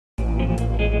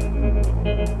Hi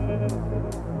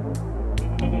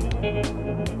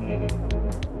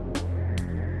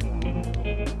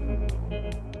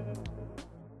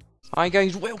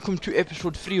guys, welcome to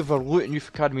episode 3 of our Luton Youth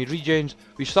Academy Regens.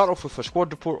 We start off with a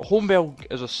squad report. Homebell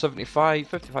is a 75,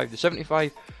 55 to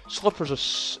 75, Slippers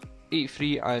is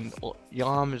 83 and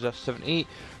Yam is a 78.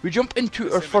 We jump into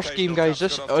our first game guys.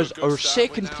 This is our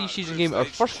second pre-season game, our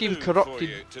first game corrupted,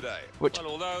 which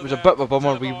was a bit of a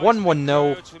bummer. We won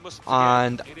 1-0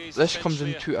 and this comes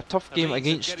into a tough game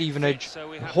against Stevenage.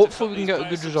 Hopefully we can get a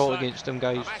good result against them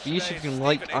guys. Please if you can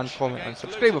like and comment and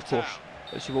subscribe of course.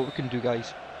 Let's see what we can do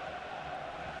guys.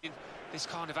 This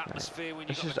kind of atmosphere when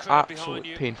this is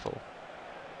absolutely painful.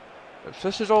 If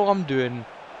this is all I'm doing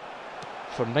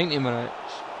for 90 minutes,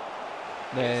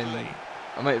 then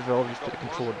I might as well just put the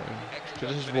controller down.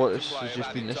 Because this is what this has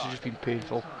just been. This has just been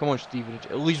painful. Come on, Stevenage,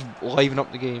 at least liven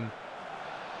up the game.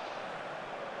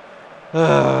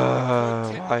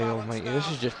 Why almighty,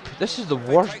 this is the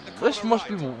worst. This must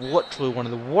be literally one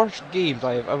of the worst games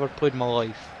I have ever played in my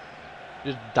life.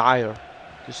 Just dire,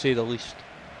 to say the least.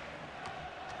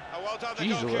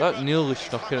 Jesus, that nearly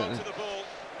snuck in at the...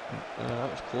 that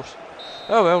was close.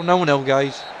 Oh well, 0-0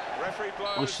 guys.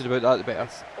 Least said about that the better.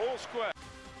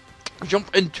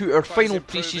 Jump into our final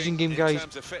pre-season game guys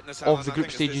of the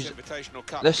group stages.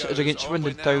 This is against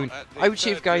Luton Town. I would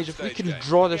say guys, if we can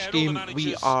draw this game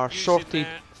we are sorted.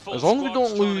 As long as we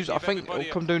don't lose, I think it'll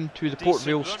come down to the Port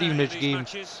Vale Stevenage game,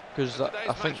 because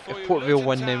I think if Port Vale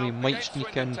win then we might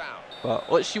sneak in.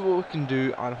 But let's see what we can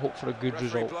do and hope for a good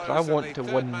result, because I want to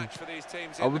win.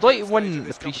 I would like to win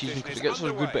the pre-season because it gets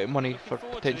us a good bit of money for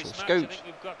potential scouts.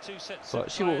 But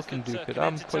let's see what we can do, because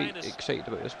I'm quite excited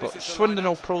about this. But Swindon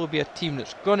will probably be a team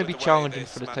that's going to be challenging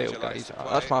for the title guys.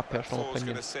 That's my personal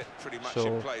opinion.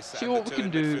 So see what we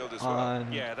can do and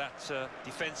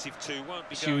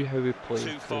see how we play,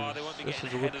 because this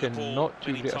is looking not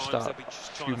too great a start. A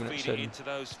few minutes in.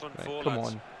 Right, come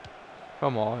on.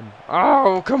 Come on.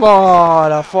 Oh, come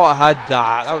on! I thought I had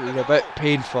that. That was a bit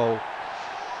painful.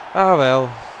 Ah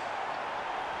well.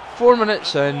 4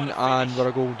 minutes in and we're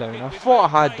a goal down. I thought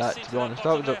I had that, to be honest.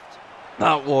 That's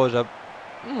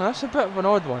a bit of an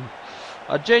odd one.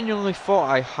 I genuinely thought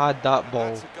I had that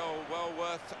ball.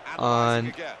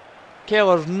 And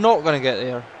Keller's not going to get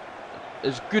there.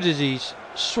 As good as he's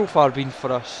so far been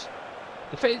for us.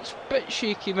 The fight's a bit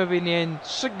shaky maybe in the end.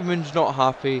 Sigmund's not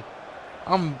happy.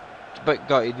 I'm a bit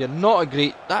gutted.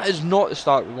 That is not the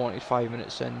start we wanted 5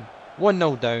 minutes in.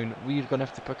 1-0 down. We're going to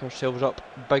have to pick ourselves up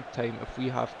big time if we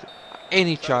have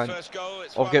any chance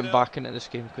of getting back into this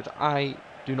game, because I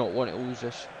do not want to lose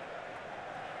this.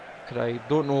 Because I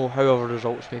don't know how other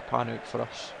results may pan out for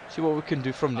us. See what we can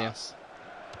do from there.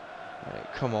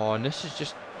 Right, come on. This is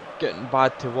just getting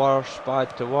bad to worse,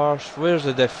 bad to worse. Where's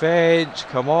the defence?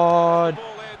 Come on.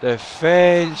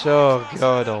 Defence. Oh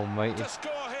God almighty.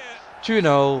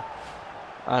 2-0.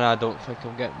 And I don't think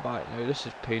I'm getting back now. This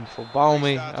is painful.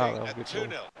 Balmy. Oh well, good goal.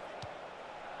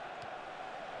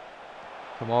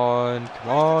 Come on, come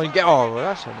on. Get on.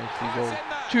 That's a nice wee goal.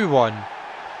 2-1.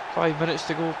 5 minutes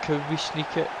to go. Could we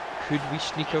sneak it? Could we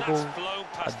sneak a goal?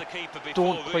 I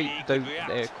don't quite doubt,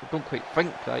 don't quite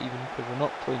think that even, because we're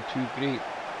not playing too great.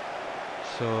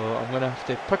 So I'm going to have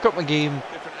to pick up my game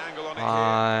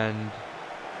and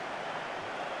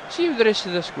see how the rest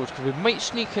of this goes, because we might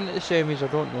sneak into the semis, I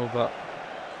don't know, but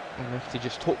I'm going to have to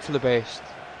just hope for the best,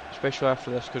 especially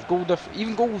after this, because the goal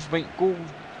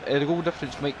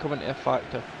difference might come into a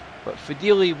factor. But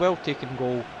Fideli, well taken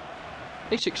goal.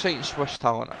 Nice exciting Swiss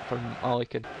talent from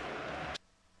Alikin.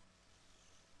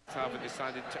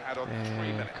 Decided to add on 3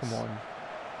 minutes. Come on.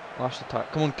 Last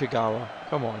attack. Come on, Kagawa.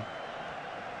 Come on.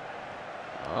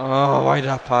 Oh, why did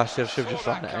I pass there? Should have just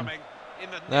ran it in.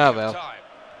 Ah, well.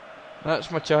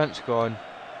 That's my chance gone.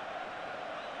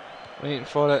 Waiting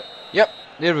for it. Yep,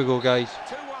 there we go, guys.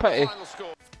 Pity.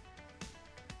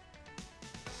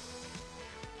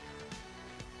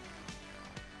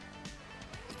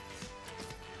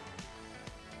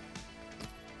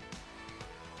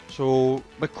 So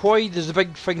McQuaid is the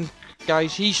big thing,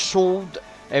 guys. He's sold,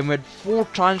 and we had 4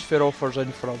 transfer offers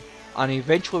in for him, and he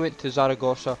eventually went to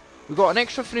Zaragoza. We got an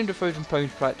extra £300,000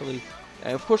 practically.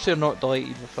 Of course, they're not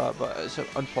delighted with that, but it's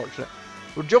unfortunate.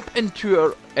 We'll jump into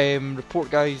our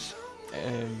report, guys. What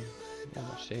am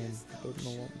I saying? I don't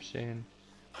know what I'm saying.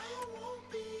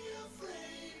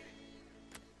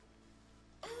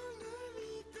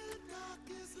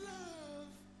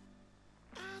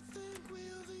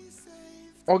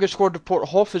 August squad report: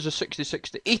 Hoff is a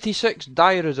 66 to 86,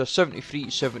 Dyer is a 73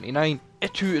 to 79,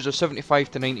 Itu is a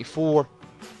 75 to 94.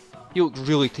 He looks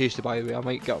really tasty, by the way. I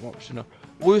might get him up sooner.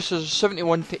 Lewis is a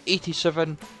 71 to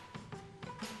 87.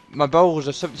 Mabil is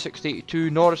a 76 to 82,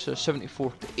 Norris is a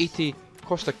 74 to 80,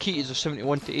 Costa Keat is a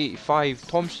 71 to 85,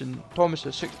 Thomas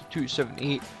is 62 to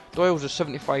 78, Doyle is a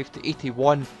 75 to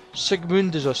 81,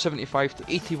 Sigmund is a 75 to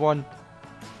 81,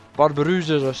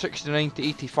 Barbarossa is a 69 to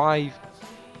 85,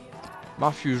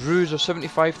 Matthews Ruse a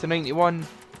 75 to 91,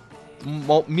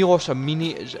 Milos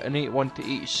Amini is an 81 to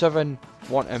 87,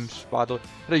 want him badly.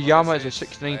 Yama is a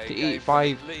 69 to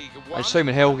 85, and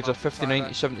Simon Helg is a 59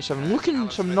 to 77. Looking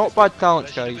some not bad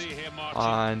talents, guys,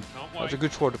 and that's a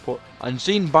good squad report. And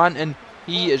Zane Banton,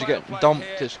 he is getting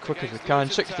dumped as quick as we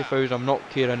can. 60,000, I'm not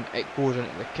caring, it goes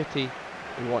into the kitty.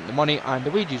 We want the money and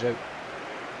the wages out.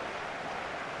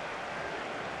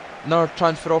 Another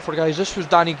transfer offer, guys. This was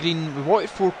Danny Green. We wanted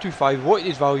 425, wanted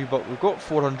his value, but we got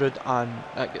 400, and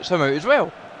that gets him out as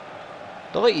well.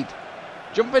 Delighted.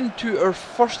 Jump into our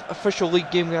first official league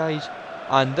game, guys,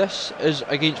 and this is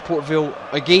against Port Vale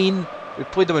again. We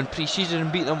played them in pre-season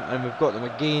and beat them, and we've got them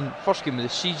again. First game of the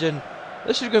season.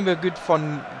 This is going to be a good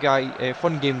fun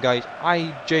game, guys.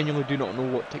 I genuinely do not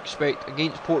know what to expect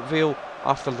against Port Vale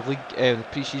after the league, the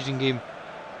pre-season game,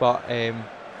 but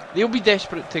they'll be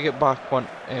desperate to get back on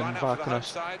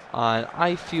us, and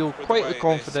I feel quite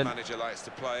confident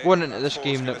going into this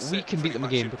game that we can beat them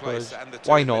again, because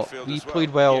why not? We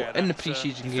played well in the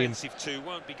pre-season game,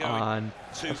 and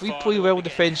if we play well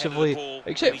defensively,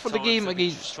 except for the game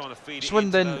against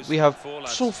Swindon, we have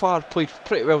so far played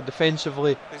pretty well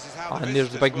defensively, and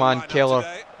there's the big man Keller,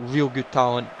 real good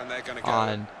talent,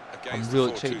 and I'm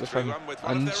really excited with him,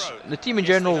 and the team in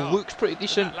general looks pretty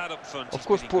decent. Of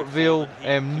course, Port Vale,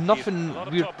 nothing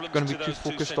we're going to be too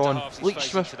focused on. Leach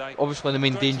Smith, obviously the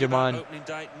main danger man,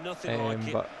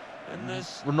 but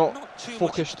we're not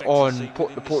focused on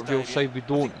the Port Vale side. We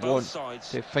don't want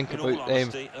to think about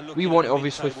them. We want to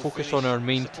obviously focus on our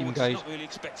main team, guys,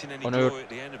 on our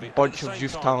bunch of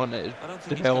youth talent that is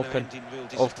developing,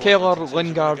 of Keller,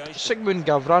 Lingard, Sigmund,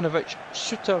 Gavranovic,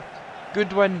 Suter,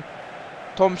 Goodwin,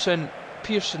 Thompson,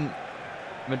 Pearson,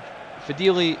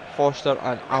 Fideli, Foster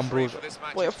and Ambrose.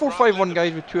 Like a 4-5-1,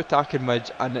 guys, with two attacking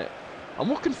mids, and I'm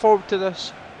looking forward to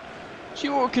this. See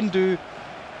what we can do.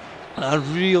 And I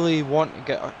really want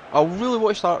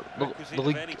to start the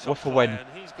league with a win,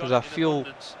 because I feel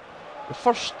the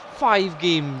first 5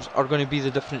 games are going to be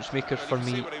the difference makers for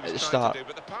me at the start.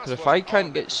 Because if I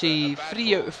can't get, say,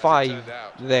 3 out of 5,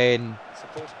 then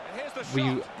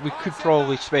we could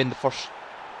probably spend the first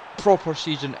proper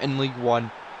season in League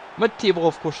One. Mid-table,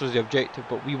 of course, is the objective,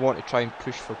 but we want to try and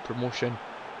push for promotion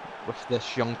with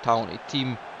this young, talented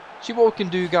team. See what we can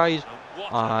do, guys,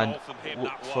 and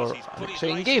look for an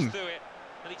exciting game.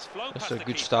 This is a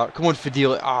good start. Come on,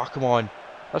 Fideli. Ah, come on.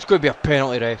 That's going to be a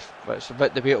penalty, ref, but it's a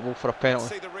bit debatable for a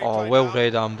penalty. Oh, well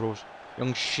read, Ambrose.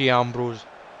 Young Shea Ambrose.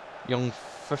 Young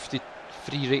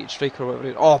 53 rated striker, whatever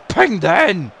it is. Oh, pinged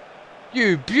in!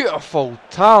 You beautiful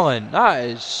talent. That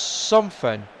is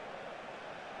something.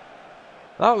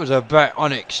 That was a bit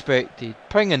unexpected.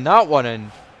 Pinging that one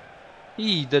in.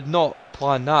 He did not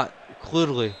plan that,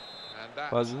 clearly.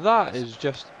 But that is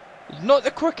just... He's not the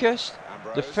quickest.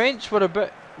 Defence were a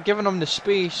bit giving him the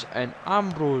space, and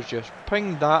Ambrose just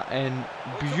pinged that in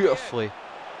beautifully.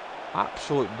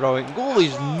 Absolute brilliant.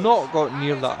 Goalie's not got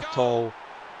near that at all.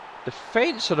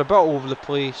 Defence are a bit all over the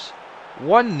place.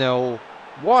 1-0.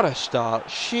 What a start.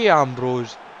 Shea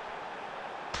Ambrose,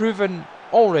 proven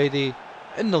already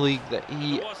in the league that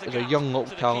he is a young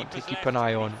little talent to keep an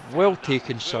eye on. Well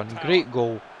taken, son. Great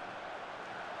goal.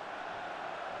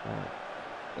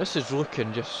 This is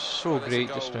looking just so great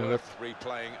just now.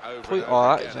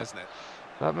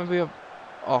 That maybe a...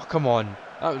 Oh, come on.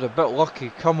 That was a bit lucky.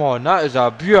 Come on. That is a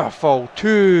beautiful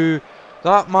 2.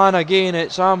 That man again,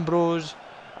 it's Ambrose.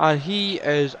 And he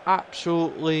is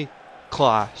absolutely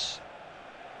class.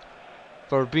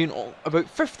 For being about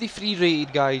 53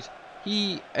 rated, guys,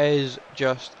 he is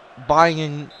just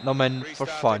banging them in for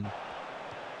fun.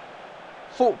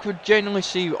 Folk would genuinely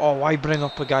say, oh, why bring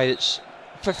up a guy that's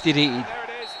 50 rated?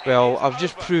 Well, I've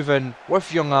just proven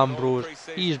with young Ambrose,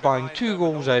 he is banging 2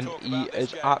 goals in. He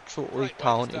is absolutely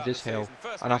talented as hell,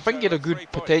 and I think he had a good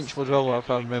potential as well, if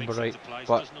I remember right.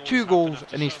 But 2 goals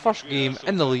in his first game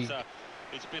in the league,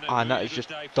 and that is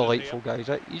just delightful, guys.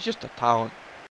 He's just a talent.